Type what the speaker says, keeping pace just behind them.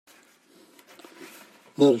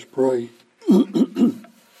Let us pray.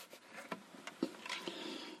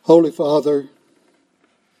 Holy Father,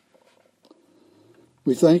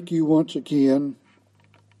 we thank you once again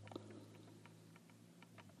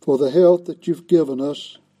for the health that you've given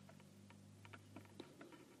us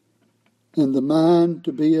and the mind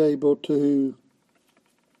to be able to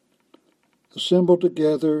assemble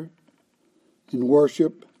together in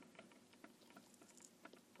worship,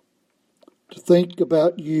 to think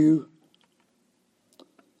about you,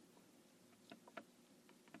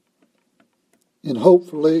 and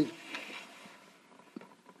hopefully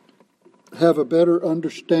have a better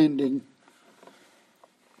understanding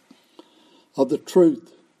of the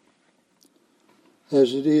truth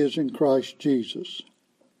as it is in Christ Jesus.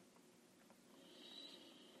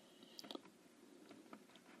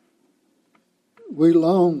 We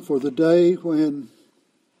long for the day when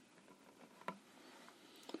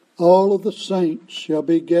all of the saints shall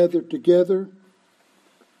be gathered together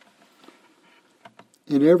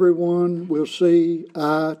and everyone will see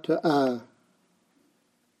eye to eye.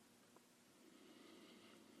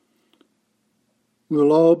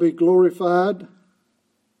 We'll all be glorified.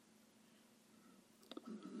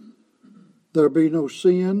 There'll be no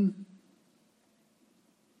sin,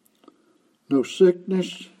 no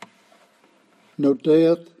sickness, no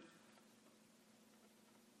death.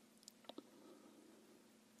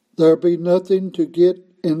 There'll be nothing to get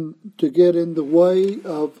in the way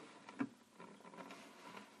of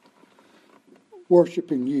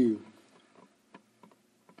worshiping you.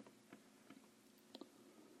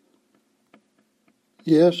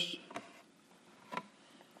 Yes,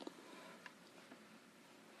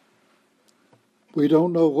 we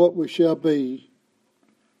don't know what we shall be.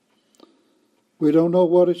 We don't know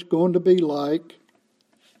what it's going to be like.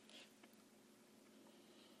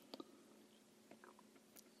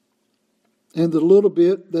 And the little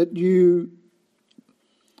bit that you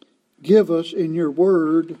give us in your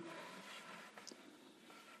word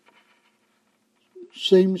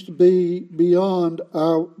seems to be beyond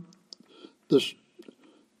our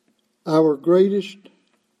greatest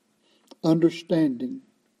understanding.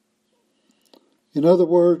 In other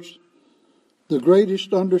words, the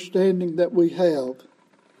greatest understanding that we have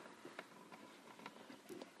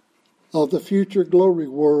of the future glory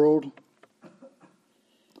world,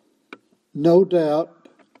 no doubt,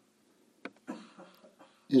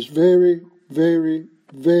 is very, very,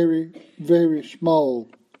 very, very small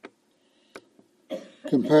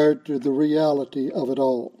compared to the reality of it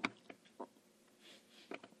all.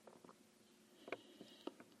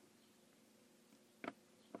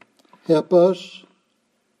 Help us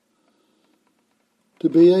to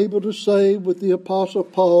be able to say with the Apostle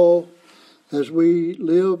Paul, as we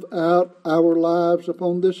live out our lives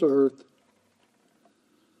upon this earth,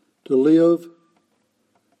 to live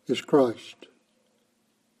is Christ.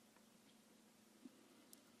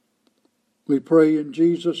 We pray in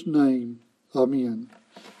Jesus' name. Amen.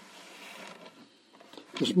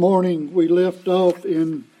 This morning we left off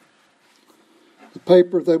in the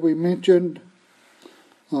paper that we mentioned,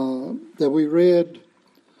 that we read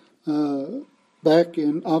back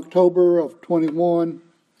in October of 21,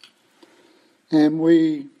 and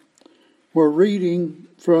we were reading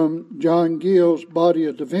from John Gill's Body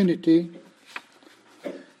of Divinity,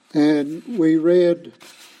 and we read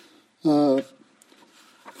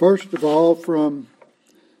first of all from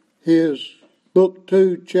his Book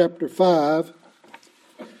 2, Chapter 5,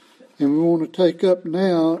 and we want to take up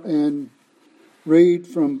now and read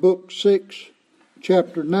from Book 6,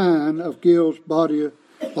 Chapter 9 of Gill's Body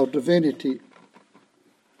of Divinity.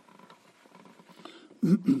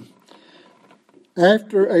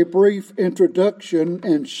 After a brief introduction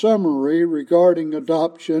and summary regarding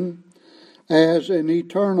adoption as an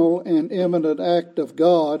eternal and imminent act of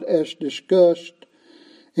God as discussed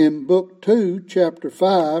in Book 2, Chapter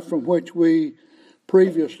 5, from which we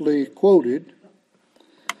previously quoted,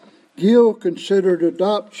 Gill considered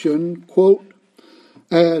adoption, quote,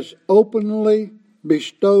 as openly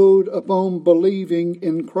bestowed upon believing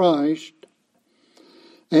in Christ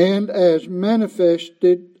and as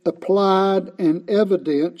manifested, applied, and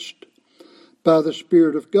evidenced by the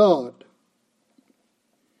Spirit of God.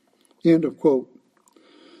 End of quote.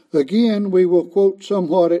 Again, we will quote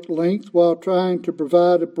somewhat at length while trying to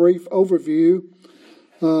provide a brief overview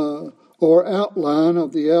or outline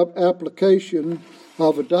of the application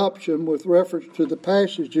of adoption with reference to the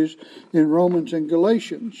passages in Romans and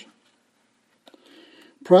Galatians.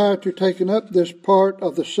 Prior to taking up this part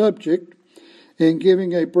of the subject and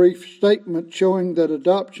giving a brief statement showing that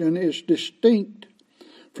adoption is distinct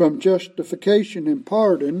from justification and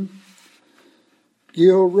pardon,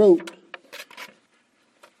 Gill wrote,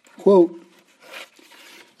 quote,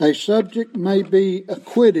 A subject may be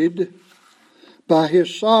acquitted by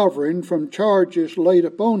his sovereign from charges laid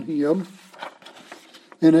upon him,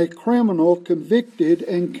 and a criminal convicted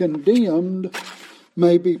and condemned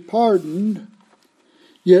may be pardoned,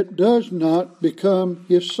 yet does not become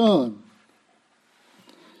his son.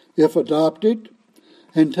 If adopted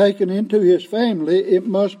and taken into his family, it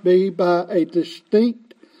must be by a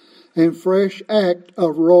distinct and fresh act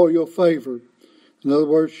of royal favor. In other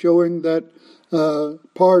words, showing that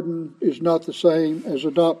pardon is not the same as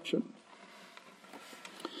adoption.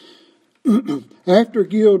 After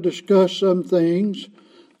Gill discussed some things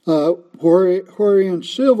wherein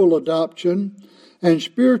civil adoption and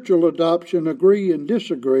spiritual adoption agree and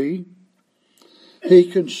disagree, he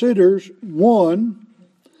considers 1,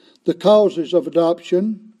 the causes of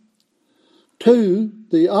adoption, 2,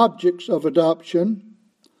 the objects of adoption,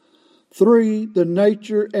 3, the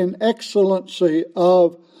nature and excellency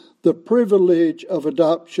of the privilege of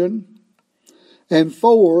adoption, and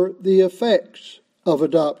 4, the effects of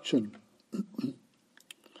adoption.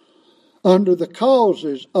 Under the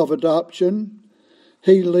causes of adoption,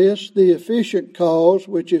 he lists the efficient cause,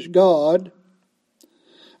 which is God,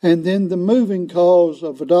 and then the moving cause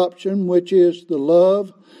of adoption, which is the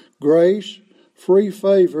love, grace, free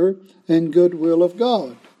favor, and goodwill of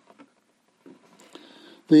God.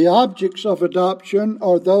 The objects of adoption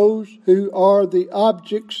are those who are the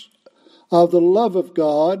objects of the love of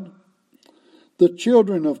God, the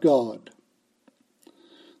children of God,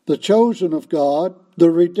 the chosen of God, the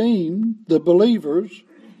redeemed, the believers,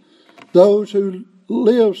 those who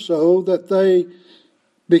live so that they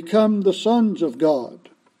become the sons of God.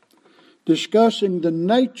 Discussing the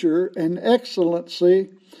nature and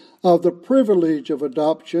excellency of the privilege of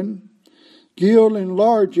adoption, Gill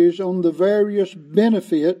enlarges on the various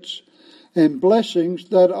benefits and blessings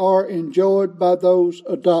that are enjoyed by those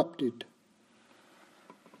adopted.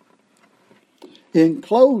 In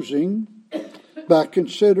closing, by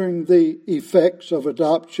considering the effects of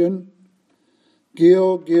adoption,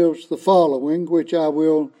 Gill gives the following, which are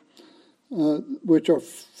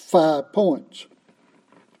 5 points.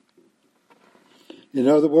 In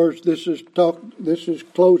other words, this is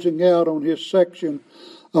closing out on his section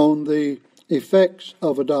on the effects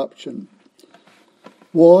of adoption.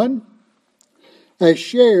 1, a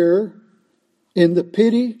share in the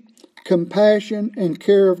pity, compassion, and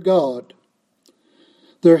care of God.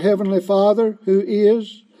 Their heavenly Father, who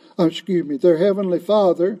as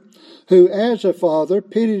a father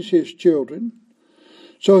pities his children,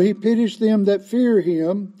 so he pities them that fear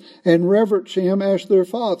him and reverence him as their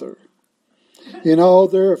Father. In all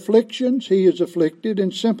their afflictions he is afflicted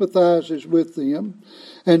and sympathizes with them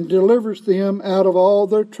and delivers them out of all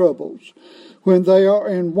their troubles. When they are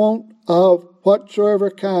in want of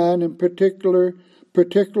whatsoever kind, and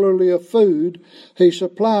particularly of food, he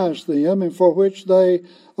supplies them, and for which they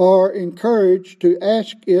are encouraged to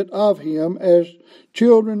ask it of him as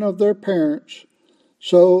children of their parents.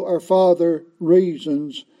 So our Father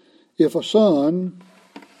reasons, if a son,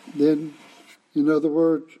 then, in other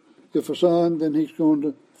words, if a son, then he's going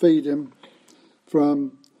to feed him,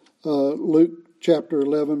 from Luke chapter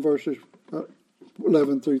 11, verses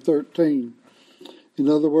 11 through 13. In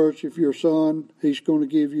other words, if you're a son, he's going to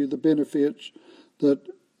give you the benefits that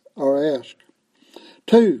are asked.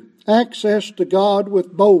 2, access to God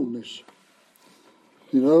with boldness.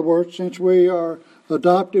 In other words, since we are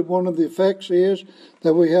adopted, one of the effects is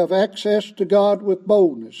that we have access to God with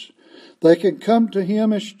boldness. They can come to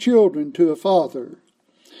him as children to a father.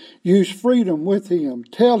 Use freedom with him.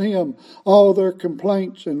 Tell him all their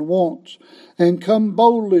complaints and wants, and come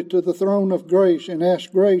boldly to the throne of grace and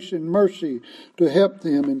ask grace and mercy to help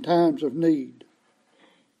them in times of need.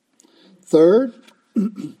 3rd,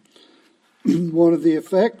 one of the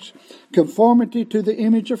effects, conformity to the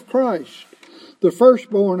image of Christ, the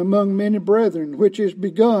firstborn among many brethren, which is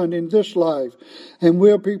begun in this life, and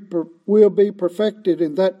will be perfected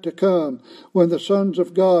in that to come, when the sons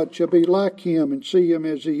of God shall be like him and see him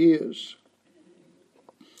as he is.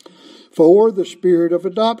 4, the spirit of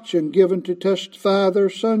adoption, given to testify their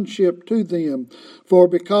sonship to them. For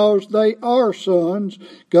because they are sons,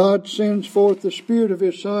 God sends forth the Spirit of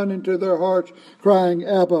his Son into their hearts, crying,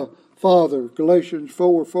 Abba, Father. Galatians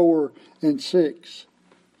 4:4 and 6.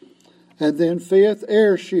 And then 5th,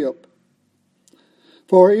 heirship.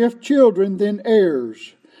 For if children, then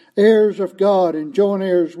heirs, heirs of God and joint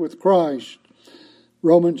heirs with Christ.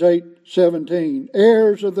 Romans 8:17.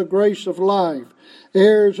 Heirs of the grace of life,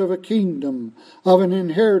 heirs of a kingdom, of an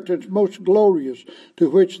inheritance most glorious, to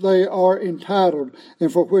which they are entitled,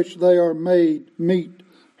 and for which they are made meet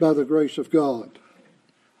by the grace of God.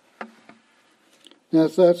 Now,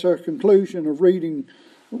 that's our conclusion of reading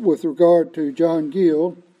with regard to John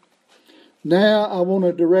Gill. Now I want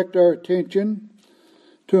to direct our attention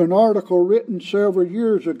to an article written several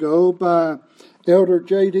years ago by Elder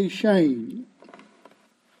J.D. Shane.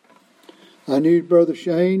 I knew Brother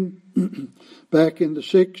Shane back in the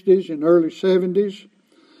 60s and early 70s,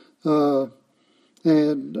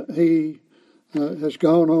 and he has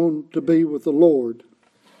gone on to be with the Lord.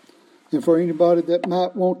 And for anybody that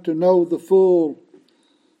might want to know the full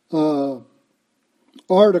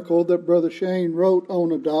article that Brother Shane wrote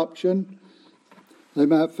on adoption, they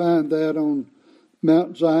might find that on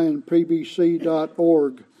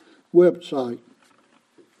MountZionPBC.org website.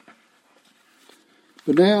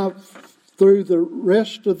 But now, through the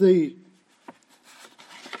rest of the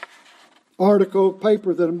article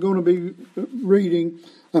paper that I'm going to be reading,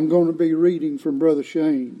 I'm going to be reading from Brother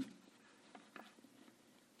Shane.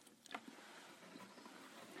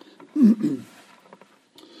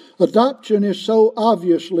 Adoption is so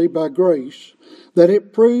obviously by grace that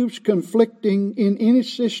it proves conflicting in any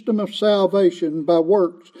system of salvation by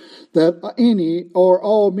works that any or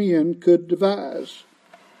all men could devise.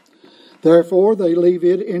 Therefore, they leave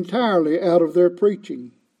it entirely out of their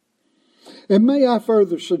preaching. And may I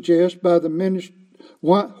further suggest why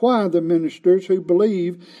the ministers who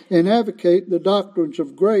believe and advocate the doctrines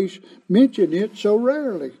of grace mention it so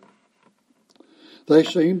rarely. They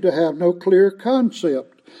seem to have no clear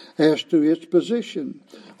concept as to its position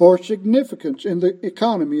or significance in the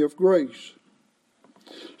economy of grace.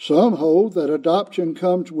 Some hold that adoption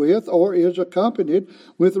comes with or is accompanied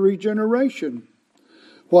with regeneration,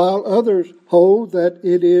 while others hold that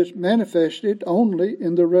it is manifested only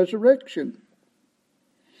in the resurrection.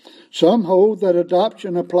 Some hold that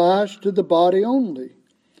adoption applies to the body only.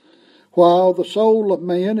 While the soul of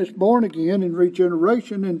man is born again in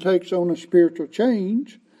regeneration and takes on a spiritual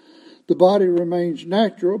change, the body remains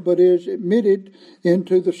natural but is admitted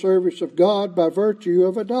into the service of God by virtue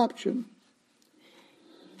of adoption.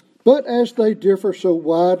 But as they differ so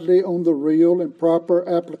widely on the real and proper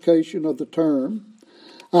application of the term,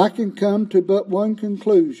 I can come to but one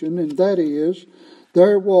conclusion, and that is,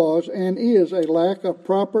 there was and is a lack of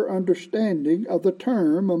proper understanding of the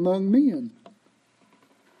term among men.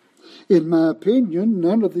 In my opinion,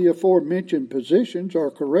 none of the aforementioned positions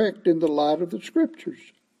are correct in the light of the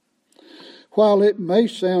Scriptures. While it may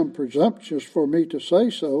sound presumptuous for me to say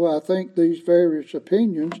so, I think these various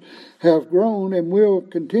opinions have grown and will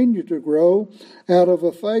continue to grow out of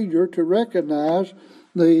a failure to recognize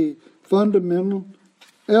the fundamental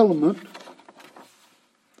element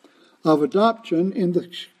of adoption in the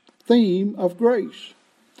theme of grace,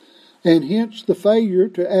 and hence the failure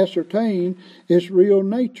to ascertain its real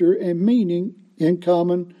nature and meaning in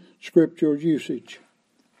common scriptural usage.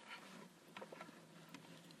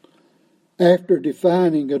 After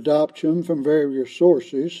defining adoption from various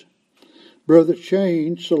sources, Brother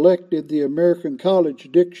Shane selected the American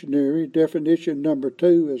College Dictionary definition number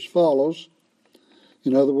 2 as follows.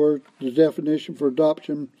 In other words, the definition for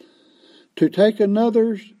adoption: to take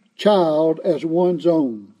another's child as one's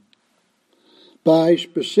own by a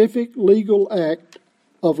specific legal act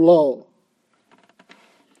of law.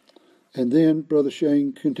 And then Brother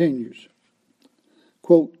Shane continues,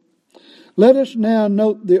 quote, let us now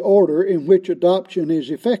note the order in which adoption is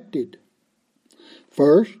effected.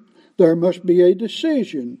 First, there must be a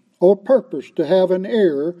decision or purpose to have an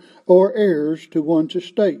heir or heirs to one's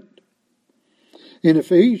estate. In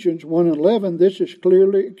Ephesians 1:11, this is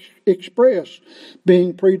clearly expressed,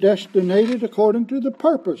 being predestinated according to the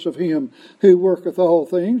purpose of him who worketh all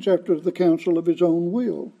things after the counsel of his own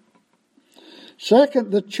will.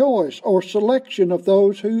 Second, the choice or selection of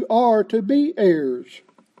those who are to be heirs.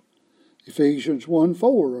 Ephesians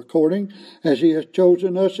 1:4, according as he has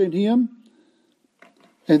chosen us in him.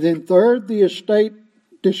 And then third, the estate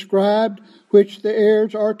described which the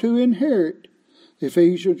heirs are to inherit.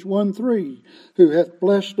 Ephesians 1:3, who hath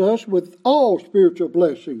blessed us with all spiritual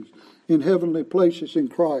blessings in heavenly places in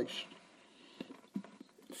Christ.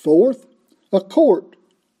 Fourth, a court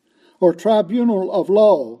or tribunal of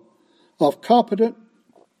law of competent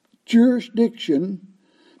jurisdiction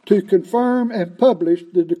to confirm and publish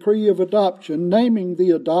the decree of adoption, naming the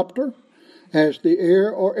adopter as the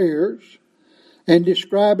heir or heirs, and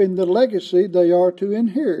describing the legacy they are to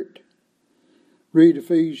inherit. Read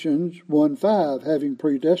Ephesians 1:5, having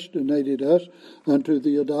predestinated us unto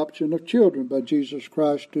the adoption of children by Jesus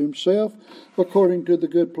Christ to himself, according to the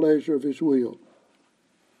good pleasure of his will.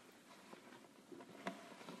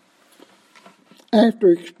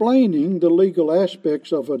 After explaining the legal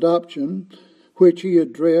aspects of adoption, which he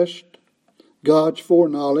addressed God's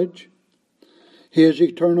foreknowledge, his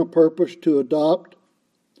eternal purpose to adopt,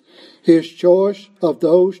 His choice of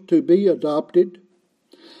those to be adopted,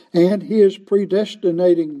 and His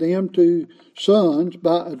predestinating them to sons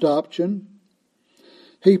by adoption,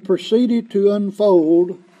 He proceeded to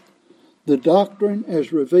unfold the doctrine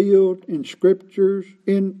as revealed in Scriptures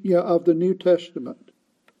of the New Testament.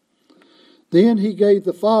 Then He gave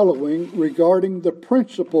the following regarding the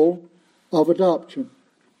principle of adoption.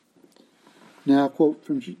 Now I quote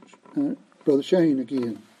from Brother Shane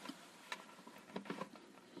again.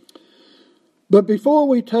 But before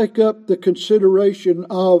we take up the consideration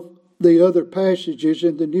of the other passages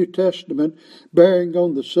in the New Testament bearing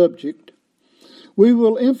on the subject, we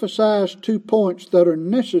will emphasize 2 points that are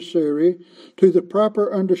necessary to the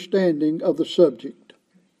proper understanding of the subject.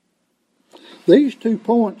 These 2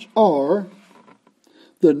 points are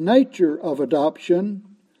the nature of adoption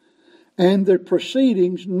and the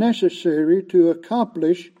proceedings necessary to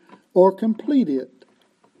accomplish or complete it.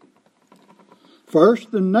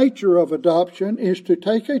 First, the nature of adoption is to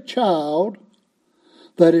take a child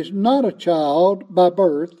that is not a child by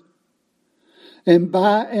birth and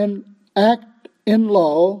by an act in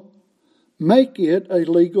law make it a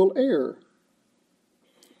legal heir.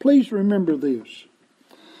 Please remember this.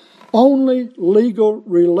 Only legal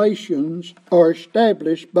relations are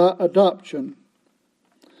established by adoption,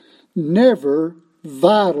 never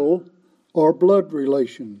vital or blood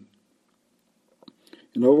relation.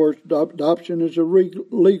 In other words, adoption is a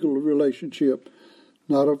legal relationship,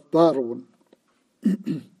 not a vital one.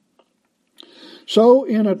 So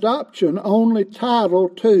in adoption, only title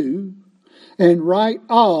to and right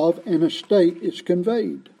of an estate is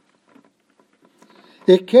conveyed.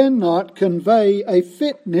 It cannot convey a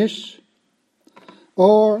fitness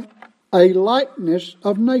or a likeness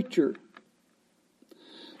of nature.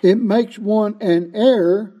 It makes one an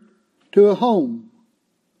heir to a home,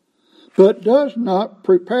 but does not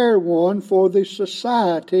prepare one for the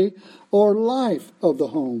society or life of the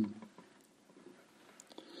home.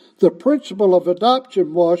 The principle of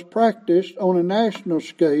adoption was practiced on a national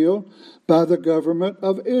scale by the government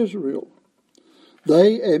of Israel.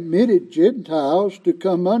 They admitted Gentiles to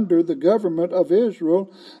come under the government of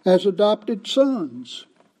Israel as adopted sons.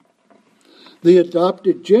 The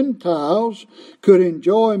adopted Gentiles could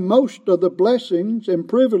enjoy most of the blessings and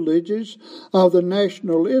privileges of the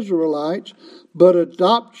national Israelites, but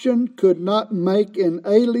adoption could not make the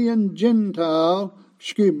alien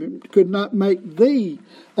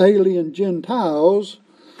Gentiles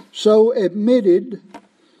so admitted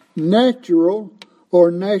natural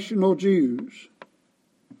or national Jews.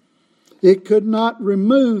 It could not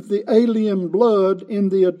remove the alien blood in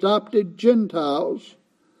the adopted Gentiles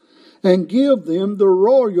and give them the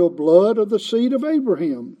royal blood of the seed of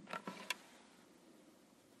Abraham.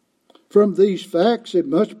 From these facts, it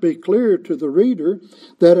must be clear to the reader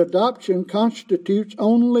that adoption constitutes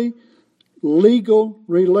only legal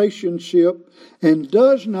relationship and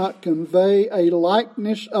does not convey a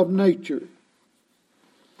likeness of nature.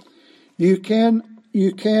 You could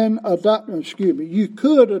adopt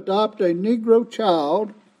a Negro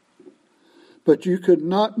child, but you could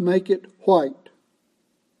not make it white.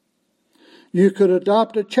 You could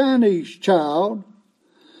adopt a Chinese child,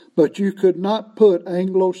 but you could not put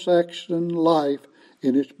Anglo-Saxon life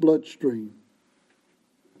in its bloodstream.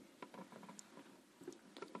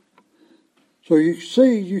 So you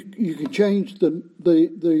see, you can change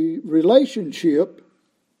the relationship,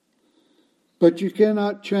 but you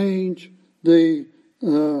cannot change the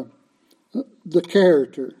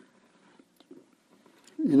character.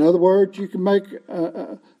 In other words, you can make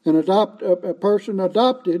a person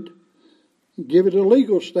adopted, give it a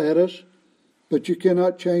legal status, but you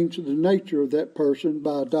cannot change the nature of that person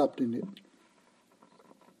by adopting it.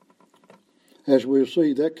 As we'll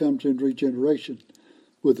see, that comes in regeneration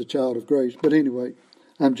with the child of grace. But anyway,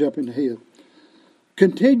 I'm jumping ahead.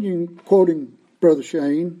 Continuing quoting Brother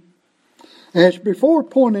Shane, as before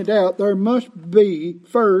pointed out, there must be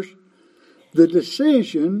first the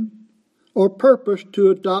decision or purpose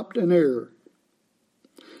to adopt an heir.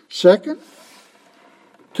 Second,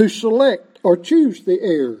 to select or choose the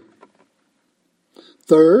heir.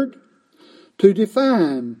 Third, to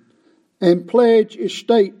define and pledge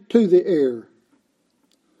estate to the heir.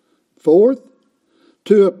 Fourth,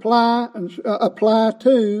 to apply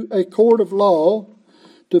to a court of law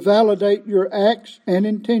to validate your acts and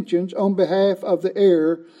intentions on behalf of the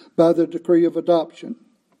heir by the decree of adoption.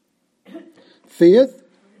 Fifth,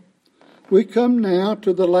 we come now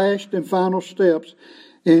to the last and final steps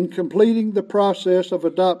in completing the process of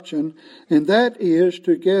adoption, and that is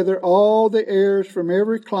to gather all the heirs from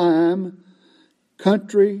every clime,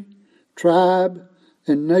 country, tribe,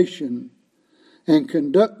 and nation, and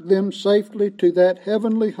conduct them safely to that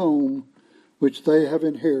heavenly home which they have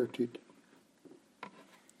inherited.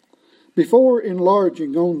 Before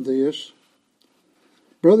enlarging on this,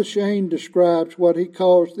 Brother Shane describes what he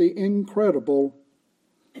calls the incredible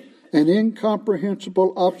and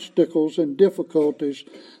incomprehensible obstacles and difficulties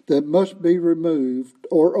that must be removed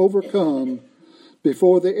or overcome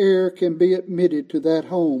before the heir can be admitted to that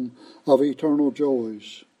home of eternal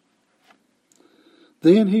joys.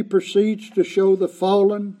 Then he proceeds to show the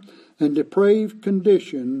fallen and depraved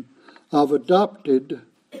condition of adopted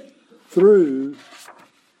through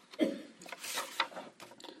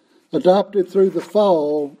the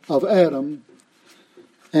fall of Adam,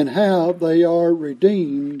 and how they are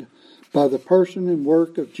redeemed by the person and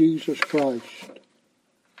work of Jesus Christ.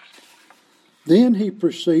 Then he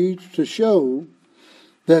proceeds to show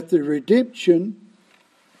that the redemption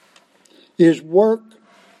is work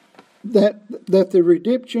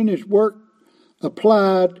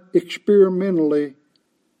applied experimentally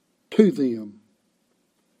to them.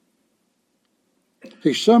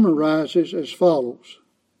 He summarizes as follows.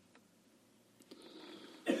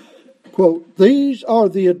 Quote, "These are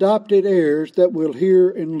the adopted heirs that will hear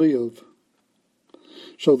and live.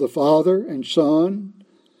 So the Father and Son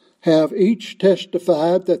have each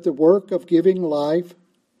testified that the work of giving life,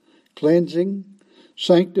 cleansing,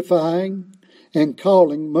 sanctifying, and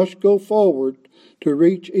calling must go forward to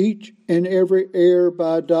reach each and every heir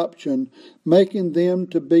by adoption, making them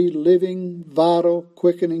to be living, vital,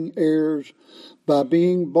 quickening heirs by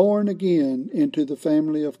being born again into the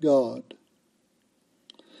family of God.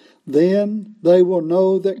 Then they will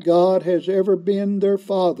know that God has ever been their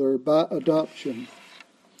Father by adoption,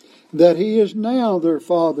 that He is now their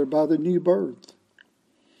Father by the new birth,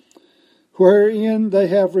 wherein they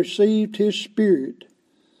have received His Spirit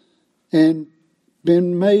and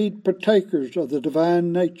been made partakers of the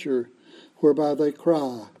divine nature, whereby they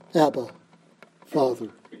cry, Abba,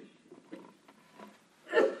 Father."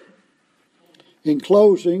 In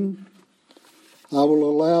closing, I will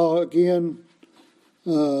allow again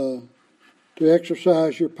to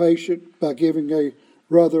exercise your patience by giving a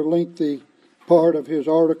rather lengthy part of his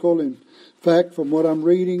article. In fact, from what I'm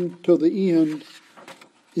reading till the end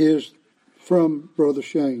is from Brother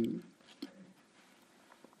Shane.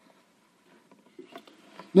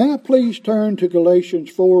 Now please turn to Galatians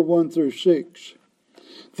 4, 1 through 6.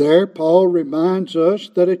 There Paul reminds us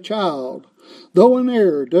that a child, though an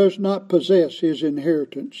heir, does not possess his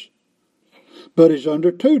inheritance, but is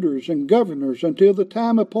under tutors and governors until the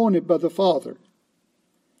time appointed by the Father.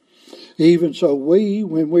 Even so we,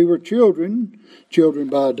 when we were children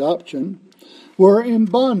by adoption, were in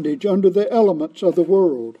bondage under the elements of the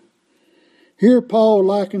world. Here Paul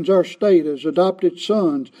likens our state as adopted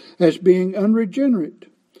sons as being unregenerate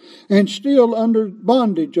and still under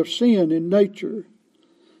bondage of sin in nature,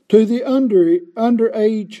 to the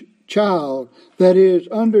underage child that is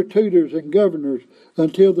under tutors and governors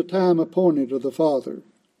until the time appointed of the Father.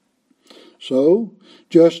 So,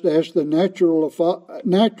 just as the natural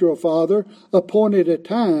father appointed a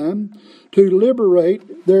time to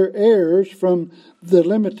liberate their heirs from the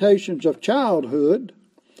limitations of childhood,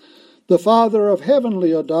 the Father of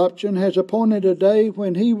heavenly adoption has appointed a day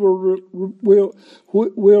when He will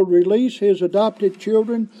release His adopted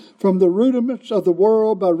children from the rudiments of the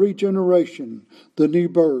world by regeneration, the new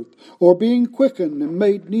birth, or being quickened and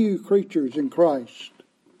made new creatures in Christ.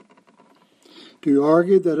 To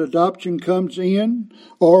argue that adoption comes in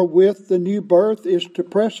or with the new birth is to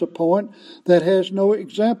press a point that has no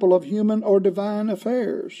example of human or divine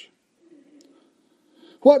affairs.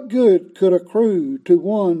 What good could accrue to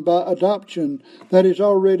one by adoption that is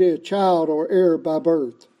already a child or heir by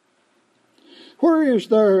birth? Where is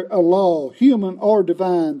there a law, human or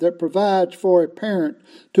divine, that provides for a parent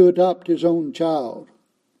to adopt his own child?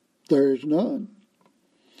 There is none.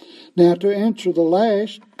 Now, to answer the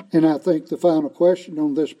last, and I think the final question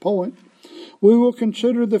on this point, we will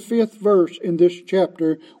consider the 5th verse in this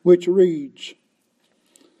chapter, which reads,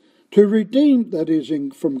 "To redeem," that is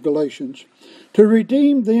from Galatians, "to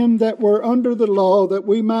redeem them that were under the law, that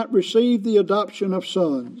we might receive the adoption of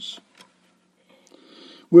sons."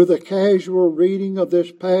 With a casual reading of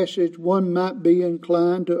this passage, one might be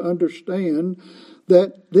inclined to understand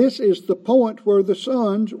that this is the point where the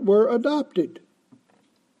sons were adopted.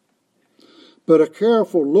 But a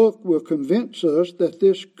careful look will convince us that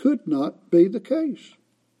this could not be the case.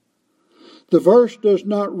 The verse does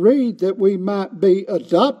not read that we might be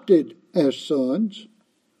adopted as sons,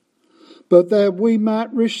 but that we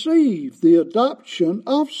might receive the adoption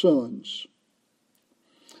of sons.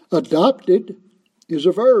 Adopted is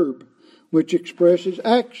a verb which expresses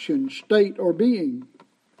action, state, or being.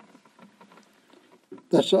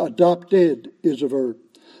 That's adopted is a verb.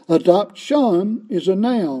 Adoption is a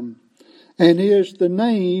noun and is the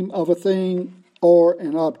name of a thing or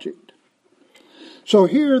an object. So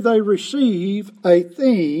here they receive a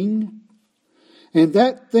thing, and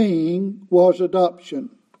that thing was adoption.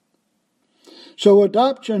 So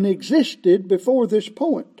adoption existed before this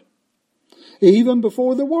point, even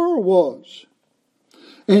before the world was.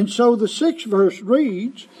 And so the 6th verse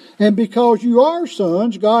reads, "And because you are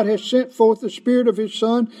sons, God has sent forth the Spirit of His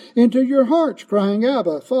Son into your hearts, crying,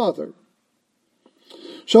 Abba, Father."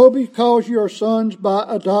 So because you are sons by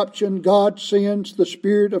adoption, God sends the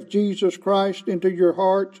Spirit of Jesus Christ into your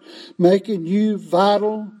hearts, making you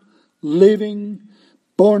vital, living,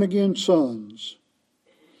 born-again sons.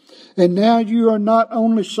 And now you are not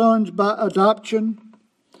only sons by adoption,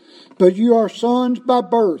 but you are sons by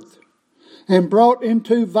birth, and brought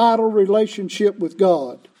into vital relationship with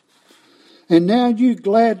God. And now you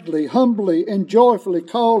gladly, humbly, and joyfully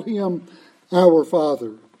call Him our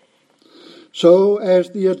Father. So as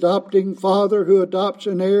the adopting father who adopts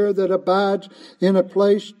an heir that abides in a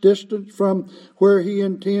place distant from where he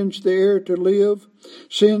intends the heir to live,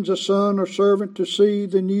 sends a son or servant to see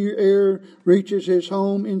the new heir reaches his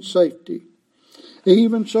home in safety,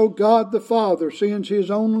 even so God the Father sends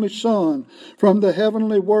His only Son from the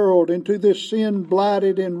heavenly world into this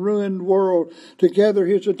sin-blighted and ruined world to gather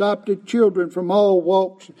His adopted children from all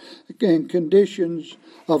walks and conditions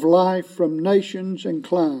of life, from nations and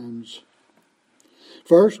climes.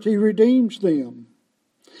 First, He redeems them.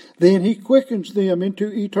 Then He quickens them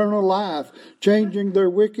into eternal life, changing their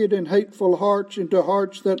wicked and hateful hearts into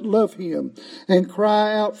hearts that love Him and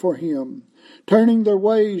cry out for Him, turning their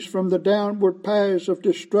ways from the downward paths of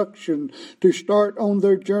destruction to start on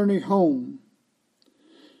their journey home.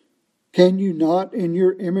 Can you not, in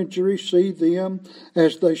your imagery, see them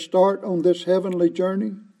as they start on this heavenly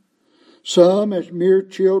journey? Some as mere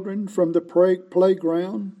children from the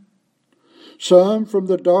playground, some from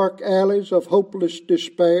the dark alleys of hopeless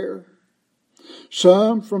despair,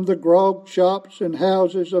 some from the grog shops and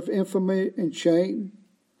houses of infamy and shame,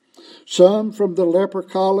 some from the leper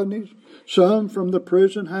colonies, some from the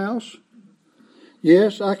prison house.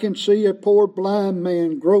 Yes, I can see a poor blind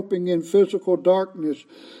man groping in physical darkness,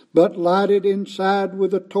 but lighted inside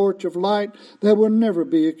with a torch of light that will never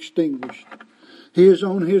be extinguished. He is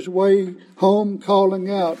on his way home calling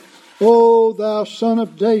out, "O thou Son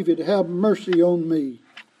of David, have mercy on me."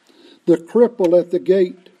 The cripple at the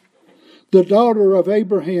gate, the daughter of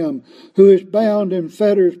Abraham, who is bound in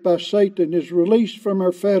fetters by Satan, is released from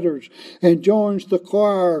her fetters and joins the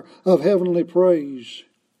choir of heavenly praise.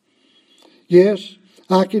 Yes,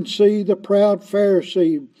 I can see the proud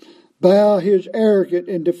Pharisee bow his arrogant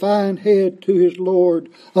and defiant head to his Lord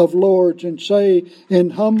of Lords and say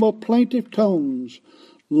in humble plaintive tones,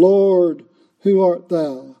 "Lord, who art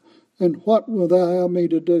thou, and what wilt thou have me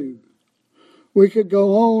to do?" We could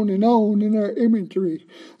go on in our imagery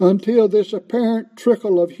until this apparent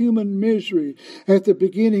trickle of human misery at the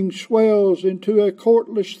beginning swells into a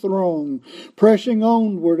courtless throng, pressing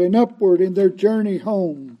onward and upward in their journey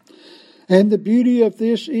home. And the beauty of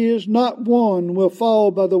this is not one will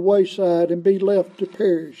fall by the wayside and be left to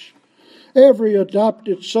perish. Every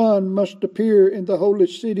adopted son must appear in the holy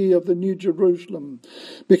city of the New Jerusalem,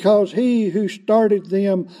 because He who started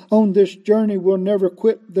them on this journey will never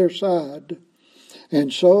quit their side.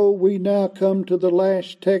 And so we now come to the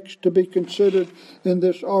last text to be considered in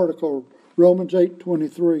this article, Romans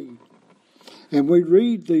 8:23. And we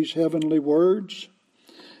read these heavenly words,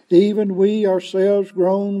 "Even we ourselves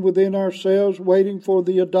groan within ourselves, waiting for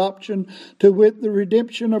the adoption, to wit, the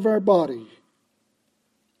redemption of our body.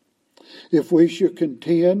 If we should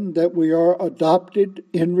contend that we are adopted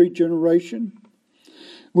in regeneration,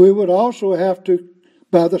 we would also have to,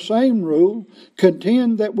 by the same rule,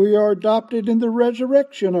 contend that we are adopted in the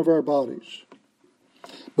resurrection of our bodies.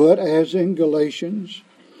 But as in Galatians,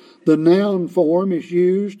 the noun form is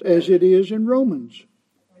used as it is in Romans.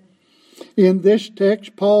 In this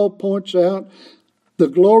text, Paul points out the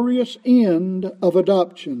glorious end of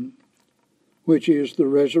adoption, which is the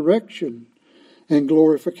resurrection and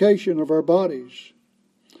glorification of our bodies.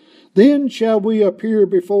 Then shall we appear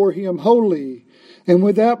before Him holy and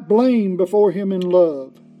without blame before Him in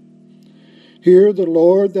love. Here the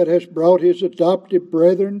Lord that has brought His adopted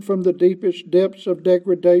brethren from the deepest depths of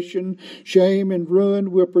degradation, shame, and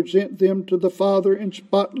ruin will present them to the Father in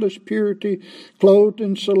spotless purity, clothed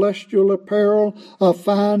in celestial apparel of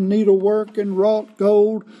fine needlework and wrought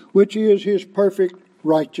gold, which is His perfect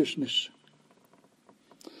righteousness.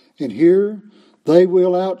 And here They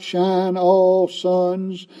will outshine all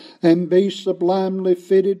suns and be sublimely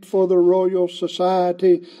fitted for the royal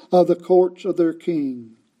society of the courts of their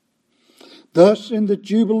King. Thus, in the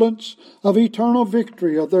jubilance of eternal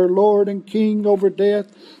victory of their Lord and King over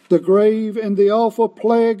death, the grave, and the awful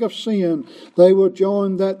plague of sin, they will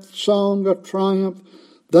join that song of triumph.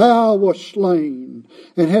 Thou wast slain,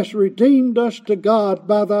 and hast redeemed us to God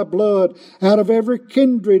by thy blood out of every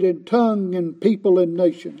kindred and tongue and people and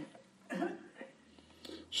nation.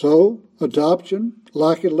 So, adoption,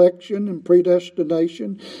 like election and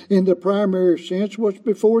predestination, in the primary sense, was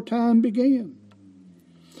before time began.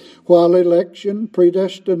 While election,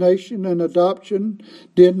 predestination, and adoption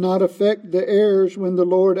did not affect the heirs when the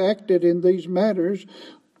Lord acted in these matters,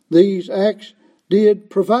 these acts did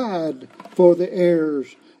provide for the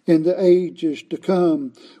heirs in the ages to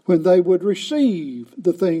come when they would receive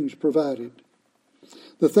the things provided.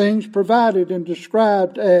 The things provided and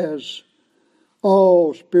described as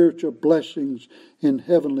all spiritual blessings in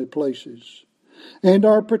heavenly places, and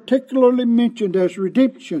are particularly mentioned as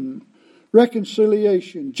redemption,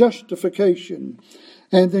 reconciliation, justification,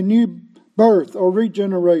 and the new birth or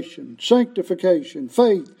regeneration, sanctification,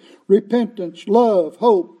 faith, repentance, love,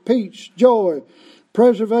 hope, peace, joy,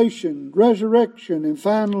 preservation, resurrection, and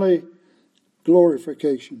finally,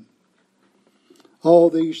 glorification. All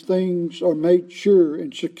these things are made sure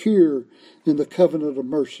and secure in the covenant of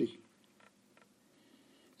mercy.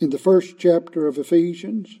 In the first chapter of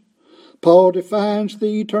Ephesians, Paul defines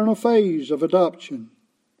the eternal phase of adoption.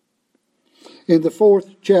 In the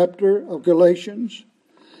fourth chapter of Galatians,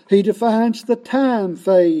 he defines the time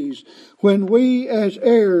phase when we as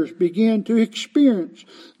heirs begin to experience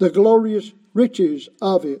the glorious riches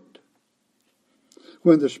of it.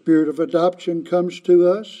 When the spirit of adoption comes to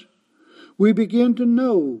us, we begin to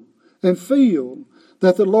know and feel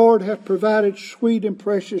that the Lord hath provided sweet and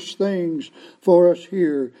precious things for us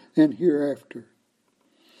here and hereafter.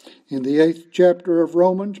 In the 8th chapter of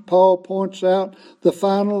Romans, Paul points out the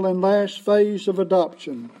final and last phase of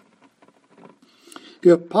adoption.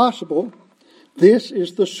 If possible, this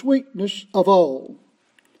is the sweetness of all.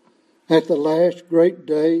 At the last great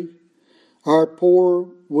day, our poor,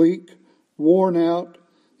 weak, worn out,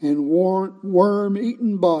 and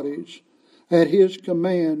worm-eaten bodies at his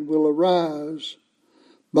command will arise,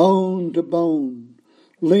 bone to bone,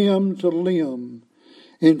 limb to limb,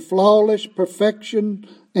 in flawless perfection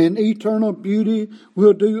and eternal beauty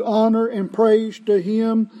will do honor and praise to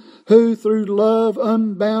him who through love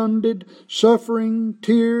unbounded, suffering,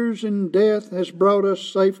 tears, and death has brought us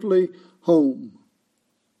safely home.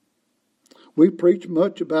 We preach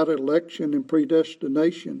much about election and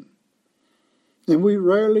predestination, and we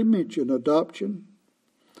rarely mention adoption.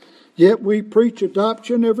 Yet we preach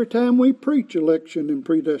adoption every time we preach election and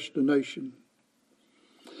predestination.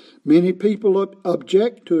 Many people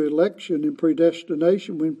object to election and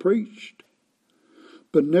predestination when preached,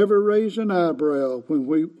 but never raise an eyebrow when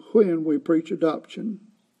we preach adoption.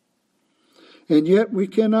 And yet we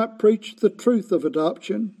cannot preach the truth of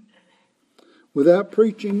adoption without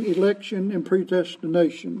preaching election and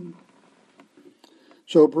predestination.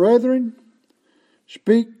 So, brethren,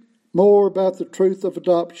 speak more about the truth of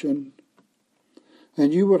adoption,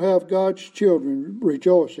 and you will have God's children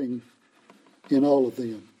rejoicing in all of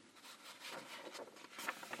them.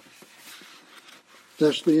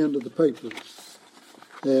 That's the end of the paper.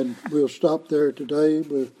 And we'll stop there today.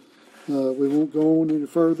 We won't go on any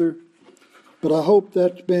further. But I hope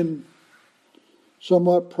that's been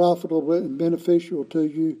somewhat profitable and beneficial to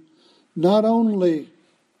you, not only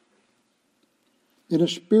in a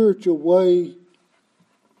spiritual way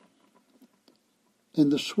in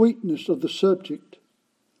the sweetness of the subject,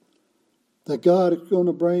 that God is going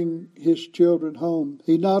to bring his children home.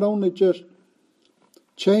 He not only just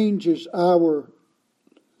changes our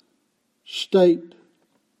state,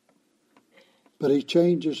 but he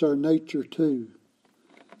changes our nature too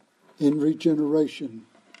in regeneration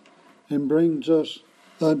and brings us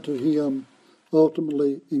unto him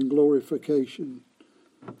ultimately in glorification.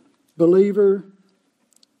 Believer,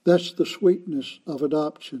 that's the sweetness of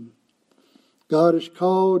adoption. God has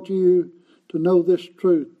called you to know this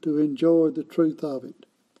truth, to enjoy the truth of it,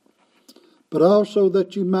 but also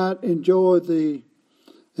that you might enjoy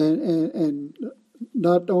and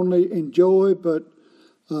not only enjoy, but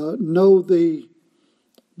know the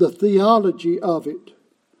theology of it,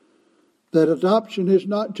 that adoption is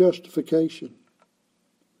not justification.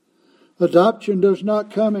 Adoption does not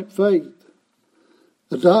come at faith.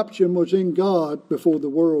 Adoption was in God before the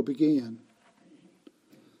world began.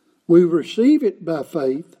 We receive it by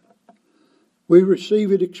faith. We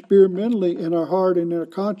receive it experimentally in our heart and in our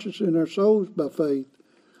conscience and our souls by faith.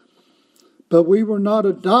 But we were not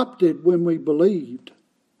adopted when we believed.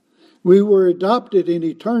 We were adopted in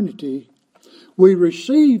eternity. We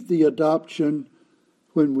received the adoption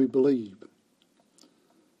when we believe.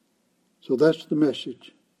 So that's the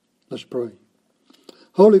message. Let's pray.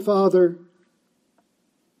 Holy Father,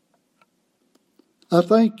 I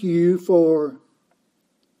thank you for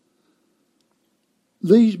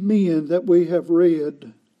these men that we have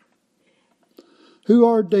read who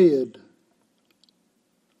are dead,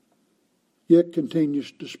 yet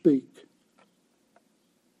continues to speak.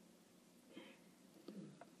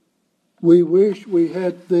 We wish we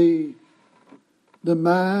had the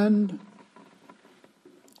mind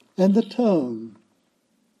and the tongue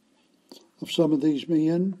of some of these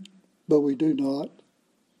men, but we do not.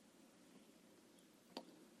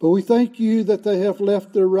 But we thank you that they have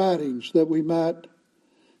left their writings that we might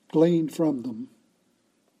glean from them.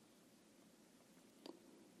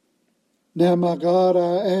 Now, my God,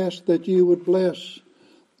 I ask that you would bless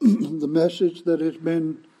the message that has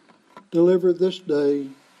been delivered this day,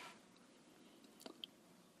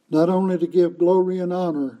 not only to give glory and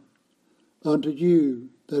honor unto you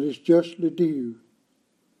that is justly due,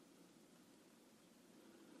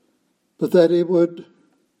 but that it would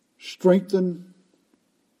strengthen,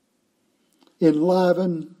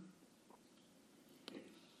 enliven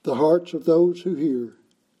the hearts of those who hear.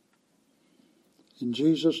 In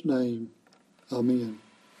Jesus' name, amen.